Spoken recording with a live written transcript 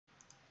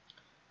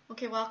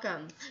Okay,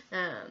 welcome.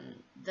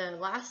 The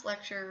last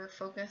lecture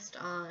focused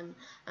on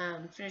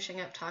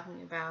finishing up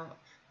talking about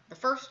the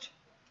first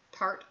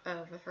part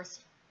of the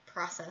first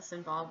process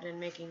involved in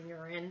making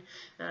urine,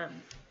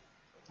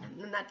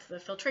 and that's the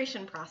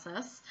filtration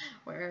process,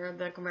 where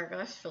the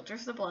glomerulus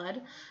filters the blood,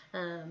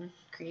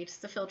 creates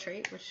the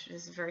filtrate, which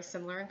is very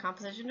similar in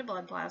composition to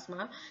blood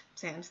plasma,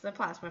 sans the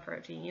plasma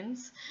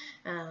proteins.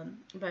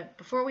 But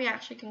before we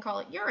actually can call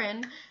it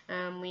urine,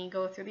 we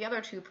go through the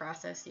other two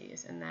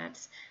processes, and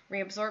that's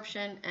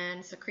reabsorption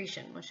and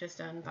secretion, which is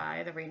done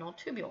by the renal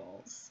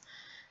tubules.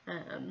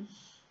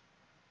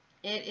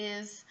 It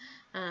is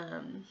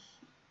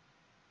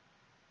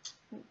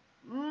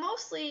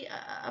mostly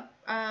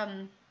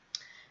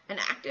an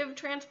active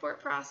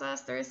transport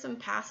process. There is some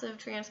passive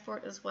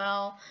transport as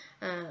well.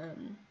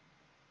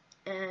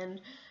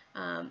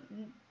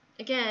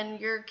 Again,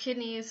 your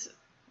kidneys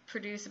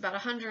produce about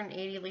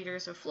 180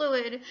 liters of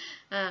fluid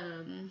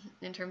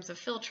in terms of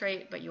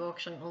filtrate, but you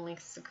actually only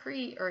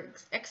excrete,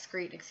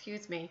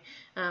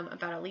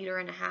 about 1.5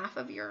 liters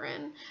of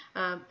urine.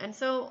 And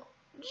so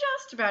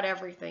just about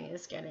everything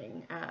is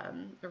getting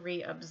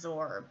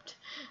reabsorbed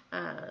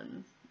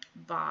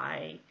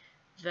by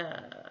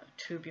the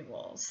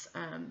tubules,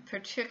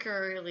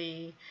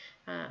 particularly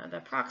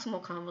the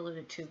proximal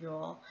convoluted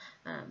tubule,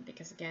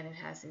 because again it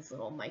has these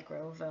little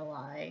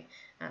microvilli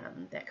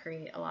that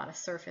create a lot of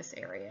surface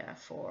area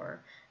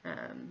for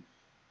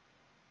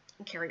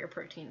carrier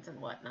proteins and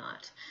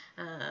whatnot.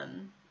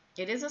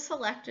 It is a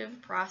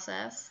selective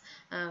process.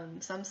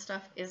 Some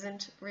stuff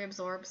isn't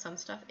reabsorbed, some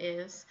stuff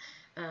is.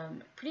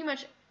 Pretty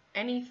much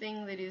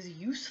anything that is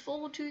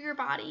useful to your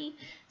body,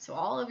 so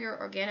all of your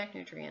organic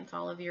nutrients,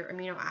 all of your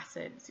amino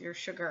acids, your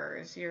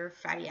sugars, your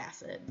fatty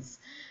acids,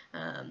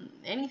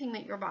 anything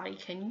that your body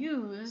can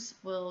use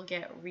will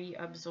get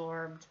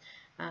reabsorbed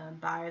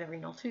by the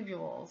renal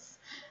tubules.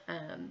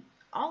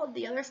 All of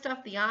the other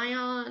stuff, the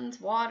ions,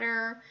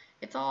 water,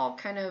 it's all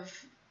kind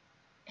of,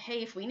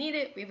 hey, if we need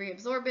it, we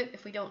reabsorb it.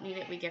 If we don't need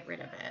it, we get rid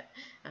of it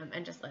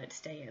and just let it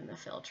stay in the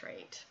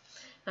filtrate.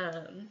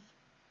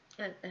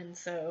 And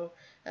so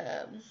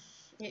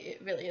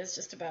it really is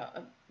just about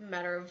a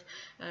matter of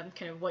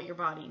kind of what your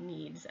body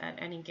needs at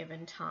any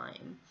given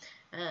time.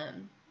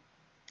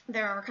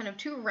 There are kind of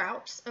two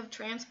routes of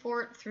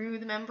transport through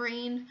the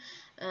membrane.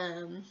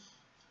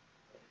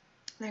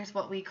 There's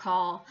what we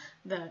call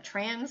the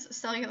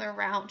transcellular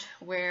route,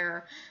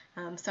 where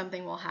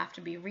something will have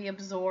to be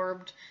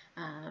reabsorbed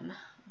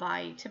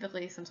by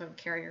typically some sort of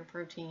carrier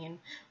protein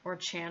or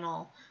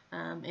channel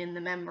in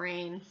the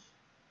membrane,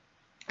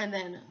 and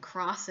then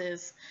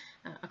crosses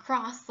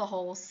across the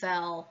whole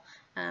cell,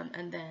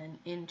 and then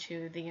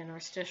into the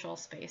interstitial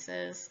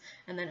spaces,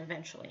 and then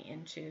eventually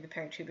into the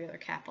peritubular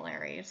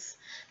capillaries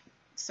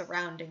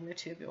surrounding the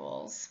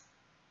tubules.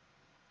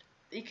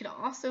 It could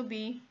also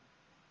be,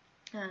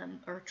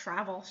 or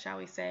travel, shall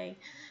we say,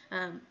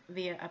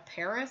 via a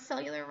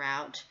paracellular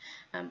route,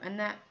 and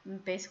that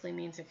basically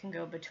means it can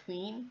go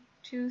between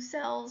two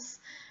cells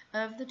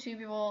of the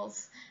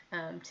tubules.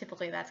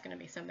 Typically that's going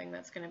to be something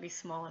that's going to be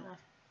small enough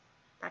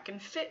that can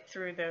fit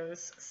through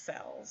those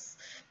cells.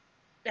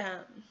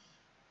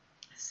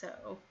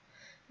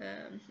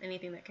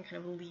 Anything that can kind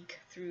of leak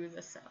through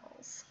the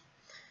cells.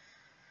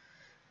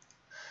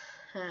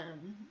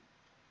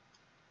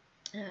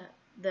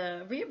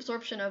 The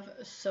reabsorption of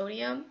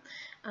sodium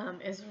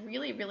is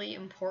really, really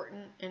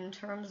important in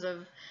terms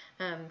of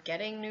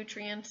getting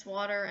nutrients,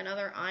 water, and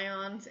other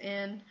ions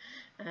in,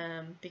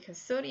 because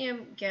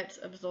sodium gets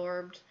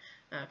reabsorbed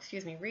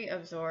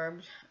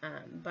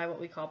by what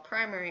we call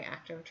primary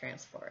active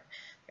transport.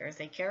 There's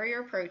a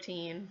carrier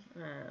protein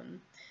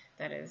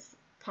that is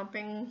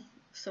pumping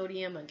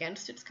sodium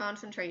against its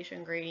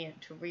concentration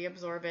gradient to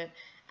reabsorb it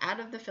out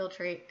of the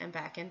filtrate and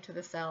back into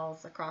the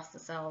cells, across the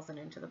cells, and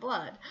into the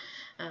blood.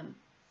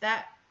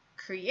 That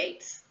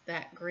creates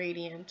that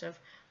gradient of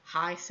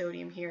high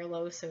sodium here,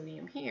 low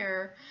sodium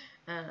here,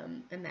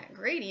 and that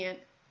gradient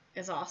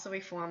is also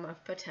a form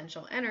of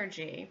potential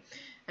energy.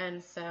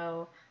 And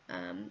so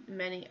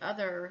many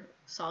other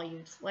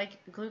solutes, like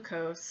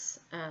glucose,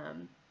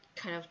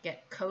 kind of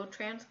get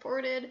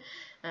co-transported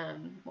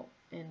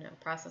in a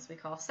process we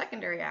call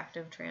secondary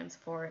active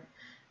transport,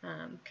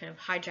 kind of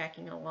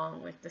hijacking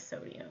along with the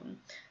sodium.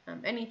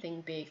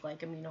 Anything big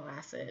like amino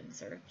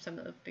acids or some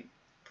of the big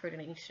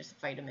proteinaceous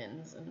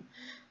vitamins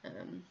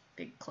and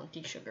big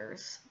clunky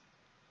sugars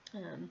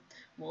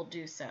will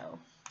do so.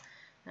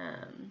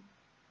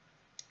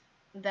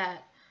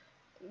 That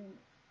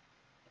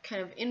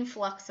kind of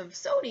influx of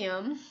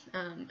sodium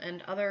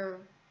and other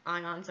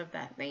ions of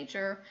that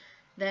nature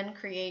then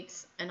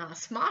creates an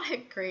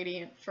osmotic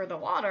gradient for the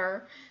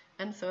water,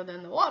 and so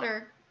then the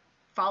water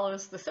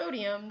follows the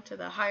sodium to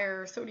the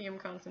higher sodium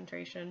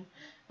concentration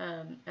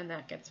and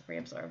that gets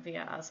reabsorbed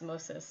via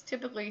osmosis,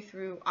 typically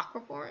through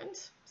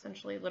aquaporins,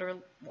 essentially literal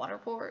water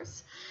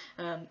pores.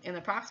 In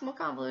the proximal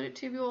convoluted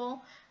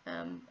tubule,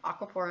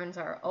 aquaporins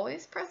are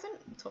always present.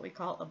 It's what we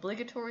call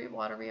obligatory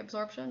water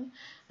reabsorption.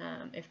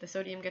 If the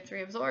sodium gets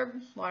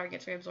reabsorbed, water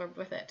gets reabsorbed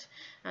with it.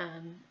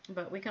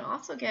 But we can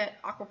also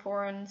get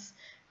aquaporins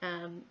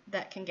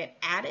that can get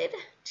added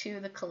to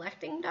the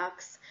collecting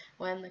ducts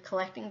when the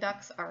collecting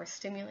ducts are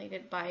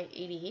stimulated by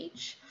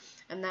ADH,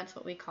 and that's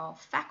what we call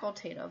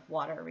facultative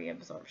water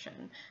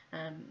reabsorption.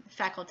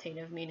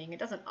 Facultative meaning it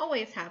doesn't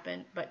always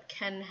happen, but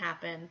can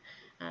happen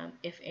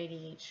if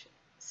ADH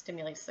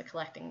stimulates the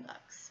collecting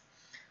ducts.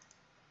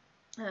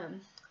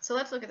 So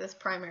let's look at this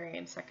primary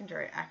and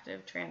secondary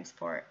active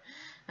transport.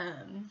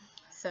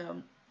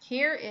 So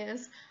here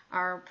is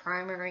our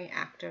primary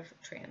active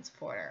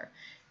transporter.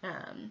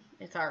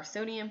 It's our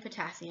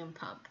sodium-potassium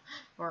pump.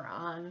 We're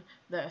on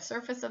the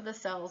surface of the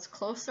cells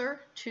closer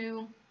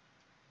to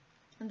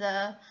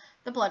the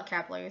blood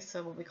capillaries,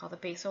 so what we call the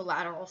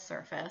basolateral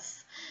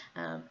surface,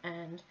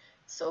 and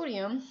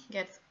sodium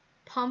gets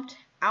pumped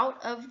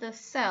out of the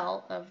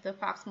cell of the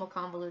proximal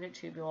convoluted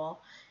tubule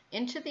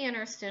into the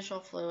interstitial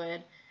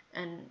fluid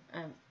and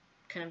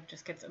kind of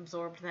just gets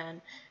absorbed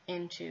then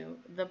into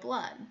the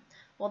blood.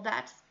 Well,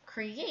 that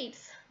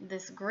creates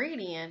this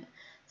gradient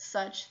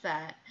such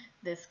that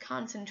this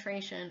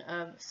concentration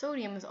of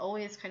sodium is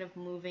always kind of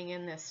moving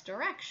in this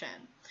direction.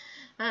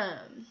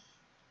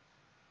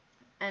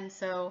 And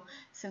so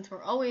since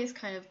we're always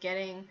kind of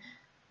getting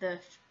the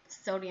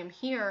sodium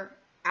here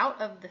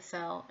out of the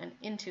cell and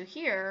into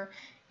here,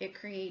 it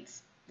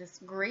creates this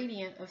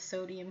gradient of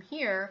sodium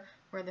here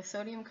where the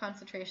sodium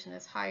concentration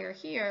is higher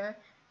here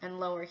and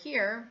lower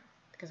here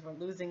because we're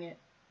losing it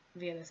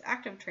via this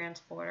active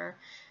transporter.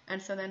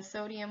 And so then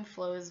sodium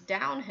flows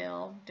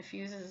downhill,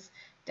 diffuses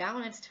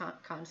down its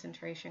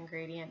concentration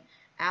gradient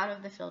out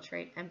of the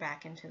filtrate and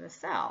back into the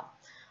cell.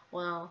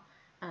 Well,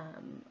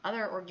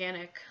 other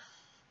organic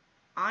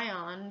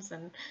ions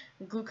and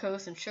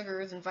glucose and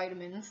sugars and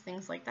vitamins,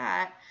 things like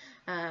that,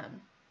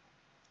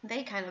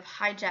 they kind of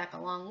hijack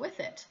along with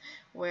it,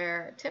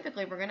 where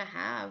typically we're going to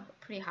have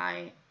pretty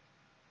high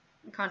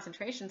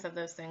concentrations of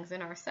those things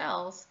in our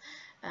cells,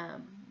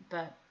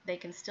 but they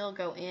can still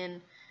go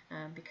in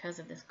because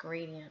of this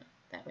gradient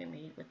that we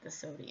made with the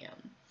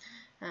sodium.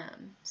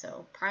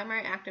 So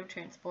primary active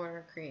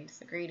transporter creates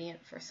the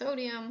gradient for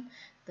sodium,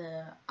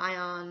 the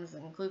ions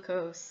and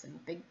glucose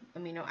and big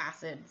amino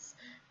acids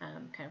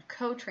kind of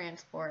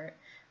co-transport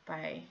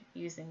by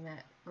using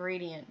that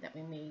gradient that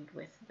we made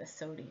with the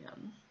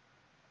sodium.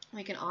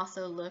 We can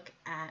also look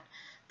at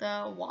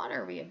the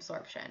water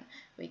reabsorption.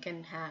 We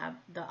can have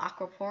the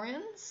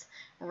aquaporins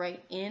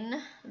right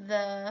in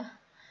the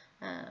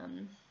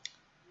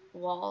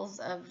walls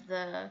of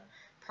the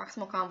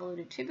proximal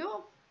convoluted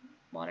tubule.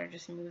 Water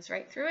just moves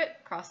right through it,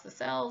 across the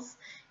cells,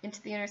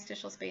 into the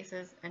interstitial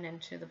spaces, and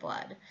into the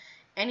blood.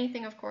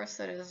 Anything, of course,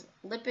 that is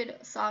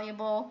lipid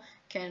soluble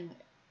can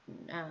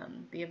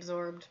be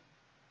absorbed,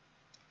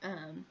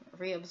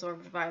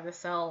 reabsorbed by the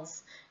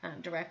cells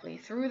directly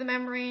through the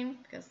membrane,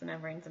 because the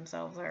membranes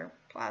themselves are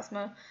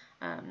plasma,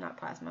 not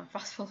plasma,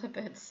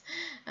 phospholipids,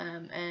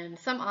 and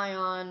some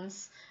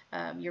ions,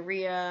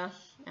 urea,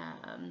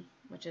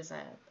 which is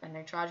a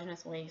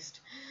nitrogenous waste.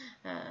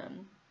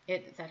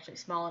 It's actually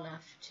small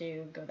enough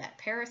to go that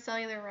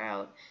paracellular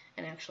route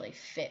and actually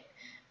fit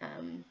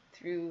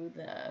through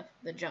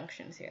the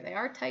junctions here. They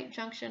are tight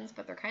junctions,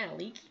 but they're kind of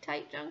leaky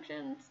tight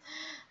junctions,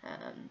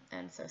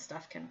 and so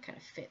stuff can kind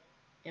of fit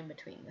in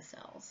between the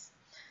cells.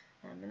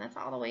 And that's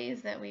all the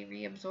ways that we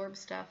reabsorb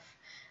stuff.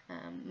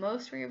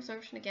 Most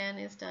reabsorption, again,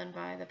 is done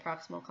by the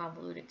proximal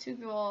convoluted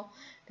tubule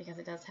because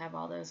it does have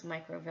all those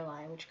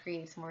microvilli, which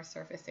creates more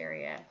surface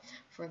area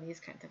for these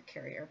kinds of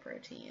carrier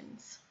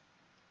proteins.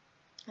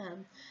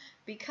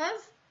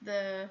 Because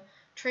the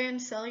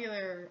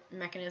transcellular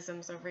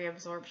mechanisms of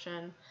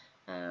reabsorption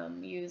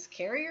use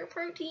carrier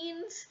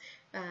proteins,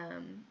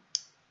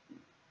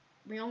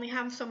 we only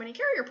have so many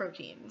carrier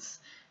proteins,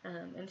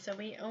 and so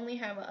we only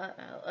have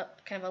a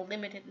kind of a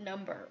limited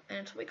number, and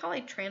it's what we call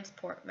a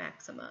transport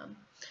maximum.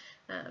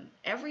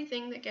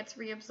 Everything that gets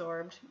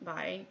reabsorbed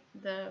by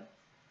the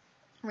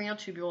renal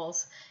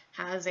tubules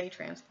has a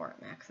transport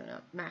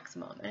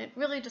maximum, and it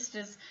really just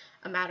is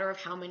a matter of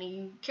how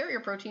many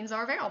carrier proteins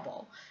are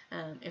available.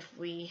 If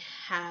we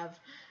have,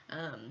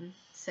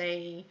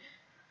 say,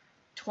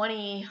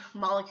 20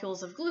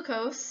 molecules of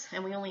glucose,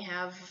 and we only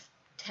have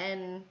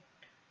 10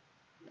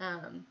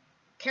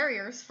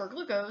 carriers for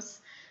glucose,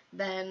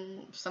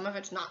 then some of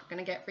it's not going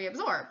to get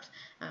reabsorbed.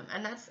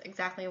 And that's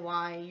exactly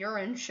why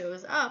urine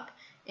shows up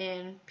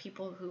in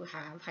people who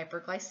have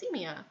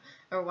hyperglycemia,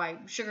 or why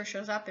sugar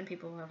shows up in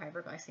people who have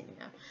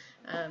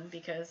hyperglycemia,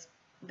 because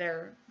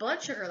their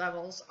blood sugar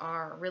levels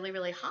are really,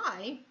 really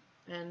high,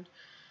 and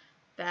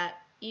that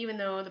even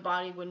though the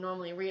body would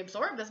normally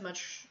reabsorb as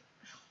much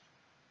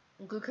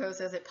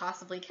glucose as it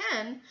possibly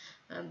can,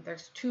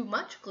 there's too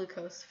much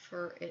glucose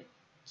for it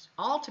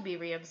all to be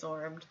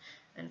reabsorbed,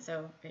 and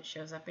so it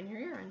shows up in your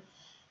urine.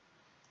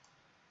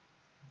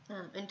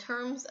 In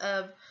terms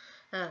of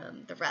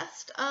The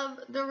rest of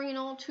the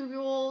renal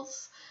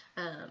tubules,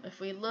 if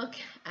we look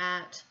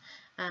at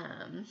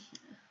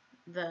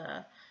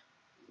the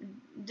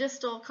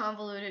distal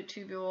convoluted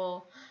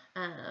tubule,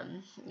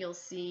 you'll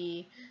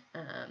see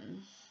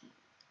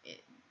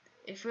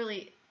it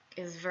really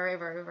is very,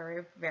 very,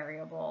 very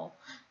variable.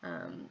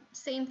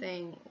 Same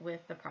thing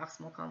with the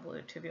proximal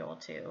convoluted tubule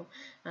too.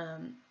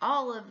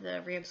 All of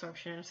the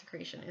reabsorption and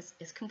secretion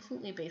is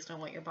completely based on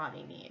what your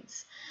body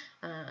needs.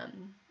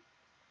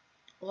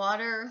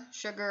 Water,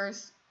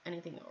 sugars,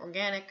 anything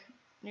organic,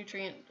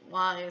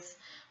 nutrient-wise,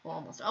 will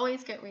almost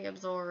always get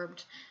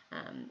reabsorbed.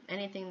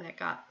 Anything that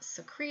got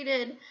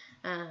secreted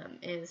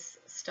is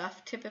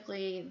stuff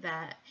typically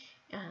that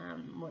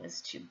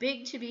was too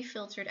big to be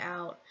filtered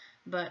out,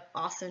 but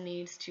also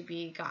needs to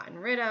be gotten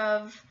rid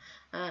of.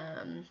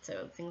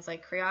 So things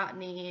like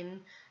creatinine,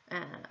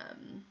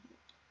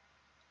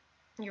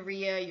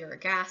 urea,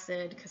 uric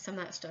acid, because some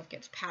of that stuff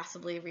gets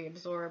passively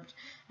reabsorbed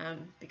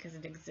because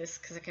it exists,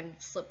 because it can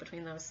slip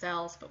between those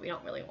cells, but we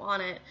don't really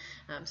want it.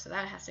 So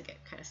that has to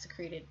get kind of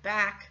secreted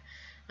back.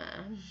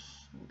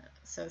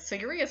 So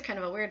urea is kind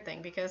of a weird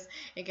thing because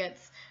it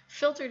gets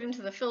filtered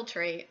into the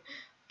filtrate,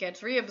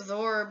 gets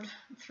reabsorbed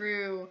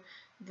through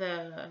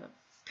the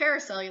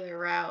paracellular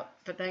route,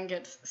 but then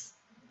gets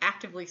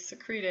actively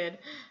secreted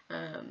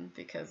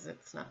because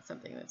it's not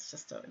something that's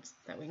just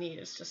that we need.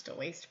 It's just a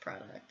waste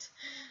product.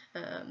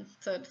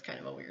 So it's kind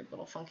of a weird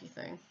little funky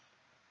thing.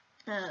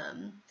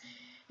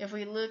 If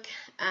we look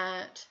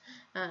at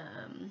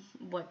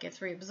what gets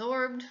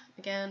reabsorbed,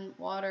 again,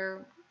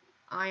 water,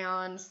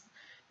 ions,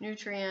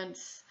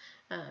 nutrients,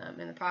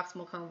 in the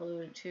proximal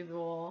convoluted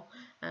tubule,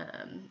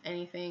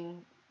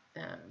 anything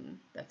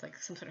that's like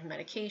some sort of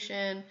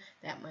medication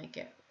that might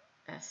get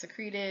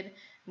secreted.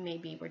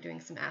 Maybe we're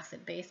doing some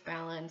acid-base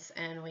balance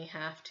and we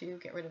have to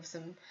get rid of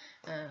some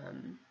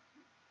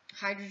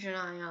hydrogen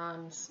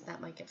ions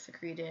that might get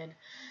secreted.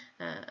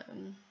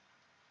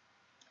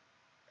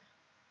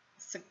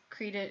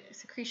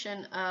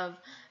 Secretion of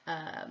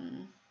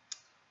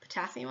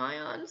potassium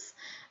ions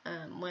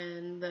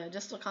when the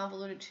distal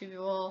convoluted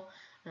tubule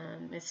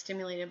is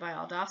stimulated by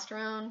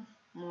aldosterone.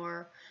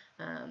 More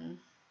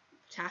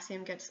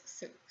potassium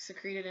gets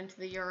secreted into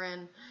the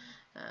urine.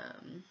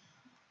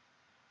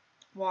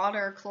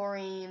 Water,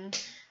 chlorine,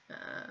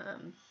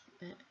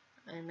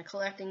 and the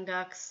collecting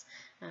ducts,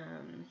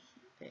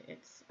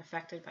 it's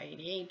affected by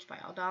ADH, by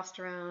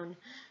aldosterone.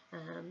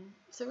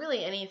 So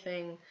really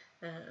anything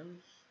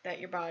that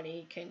your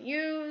body can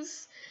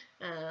use,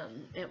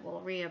 it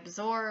will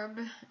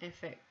reabsorb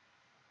if it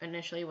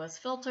initially was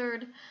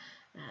filtered.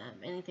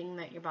 Anything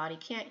that your body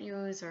can't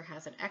use or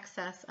has an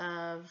excess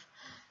of,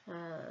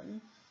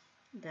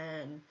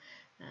 then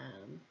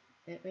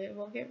it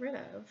will get rid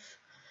of.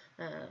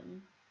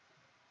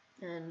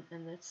 And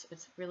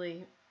it's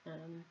really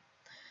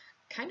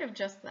kind of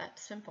just that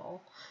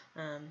simple.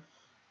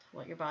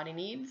 What your body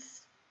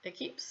needs, it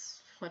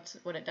keeps.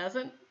 What it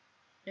doesn't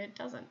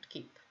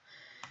keep.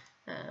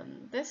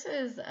 This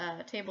is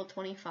table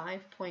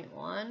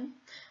 25.1.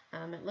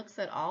 It looks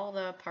at all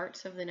the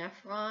parts of the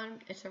nephron.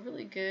 It's a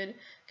really good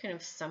kind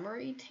of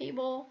summary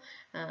table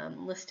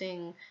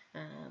listing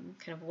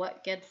kind of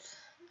what gets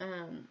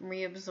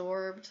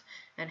reabsorbed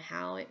and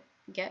how it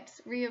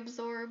gets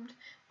reabsorbed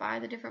by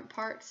the different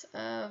parts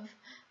of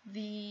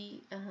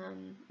the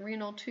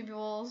renal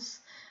tubules.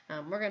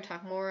 We're going to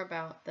talk more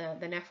about the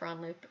nephron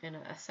loop in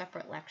a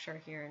separate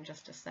lecture here in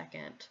just a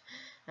second.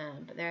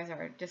 But there's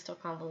our distal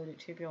convoluted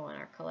tubule and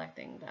our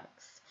collecting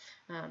ducts.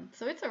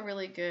 So it's a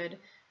really good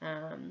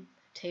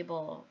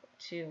table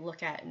to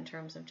look at in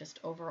terms of just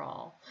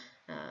overall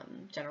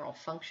general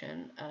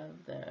function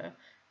of the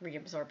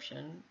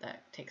reabsorption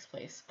that takes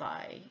place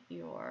by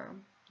your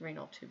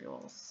renal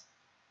tubules.